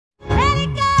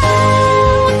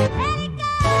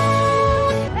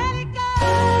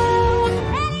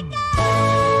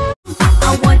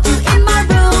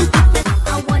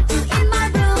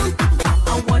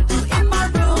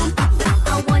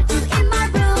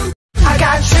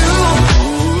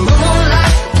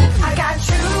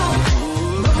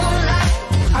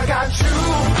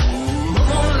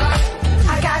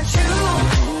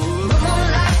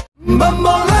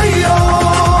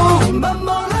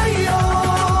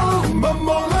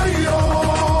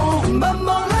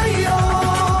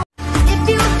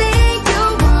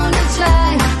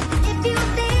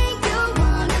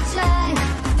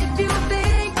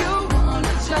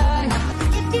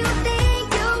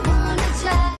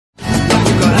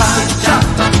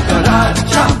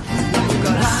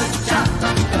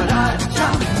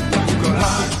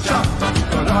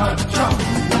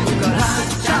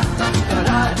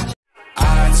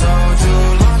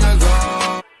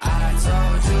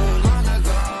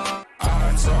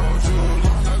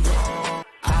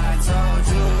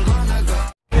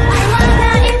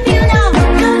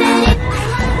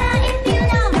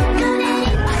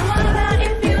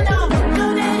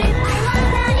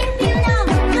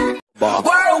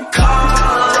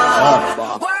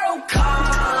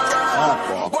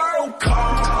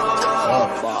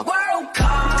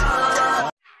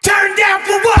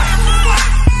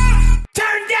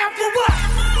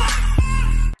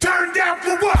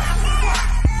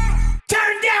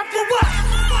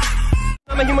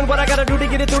superhuman. What I gotta do to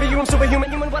get it through to you, I'm superhuman.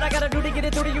 Human, what I gotta do to get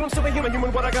it through to you, I'm superhuman.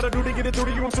 Human, what I gotta do to get it through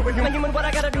to you, I'm superhuman. Human, what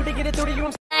I gotta do to get it through to you,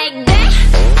 I'm like that.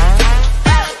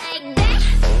 Like that.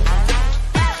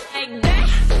 Like that.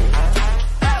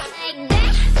 Like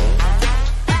that.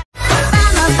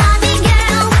 I'm a Barbie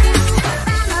girl.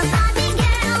 I'm a Barbie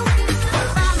girl.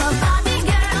 I'm a Barbie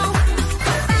girl.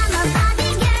 I'm a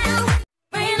Barbie girl.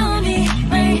 Rain on me,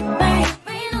 rain, rain,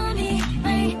 rain on me,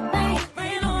 rain, rain,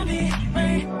 rain on me,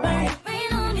 rain, rain,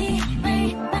 rain on me,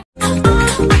 rain,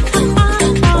 rain.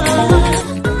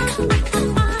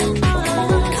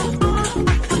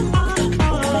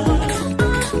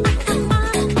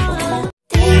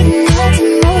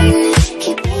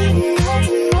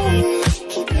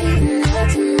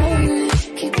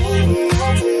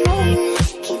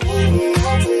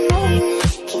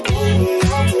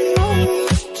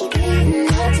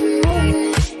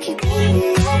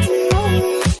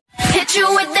 Hit you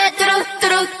with that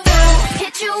do-do-do-do.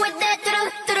 Hit you with that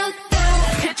do-do-do-do.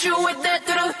 Hit you with that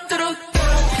do-do-do-do.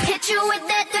 Hit you with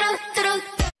that do-do-do-do.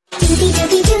 Doobie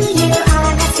doobie doo, you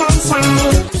are the sunshine.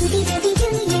 Doobie doobie doo,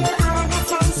 you are the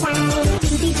sunshine.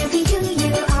 Doobie doobie doo,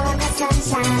 you are the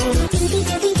sunshine. Doobie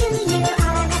doobie doo, you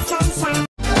are the sunshine.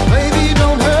 Baby,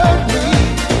 don't hurt me.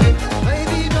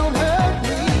 Baby, don't hurt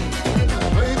me.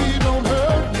 Baby, don't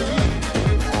hurt me.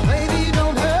 Baby,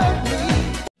 don't hurt me.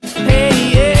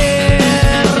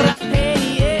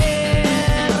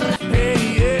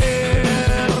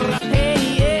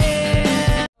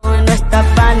 No está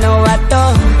pa' novato,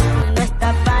 no está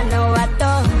pa'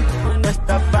 novato, no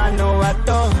está pa'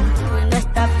 novato, no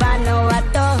está pa'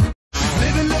 novato.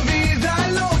 Living la vida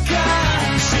loca.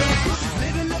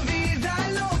 Living la vida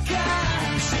loca.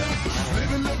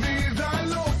 Living la vida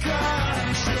loca.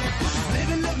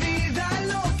 Living la vida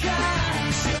loca.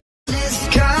 This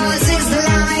causes the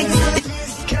light.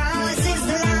 This causes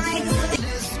the light.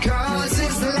 This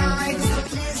causes the light.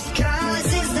 This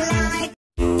causes the light.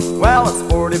 Well, it's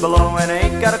 40 below and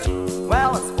ain't got a.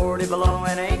 Well, it's 40 below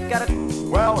and ain't got a.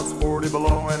 Well, it's 40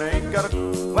 below and ain't got a.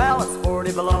 Well, it's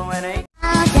 40 below and ain't.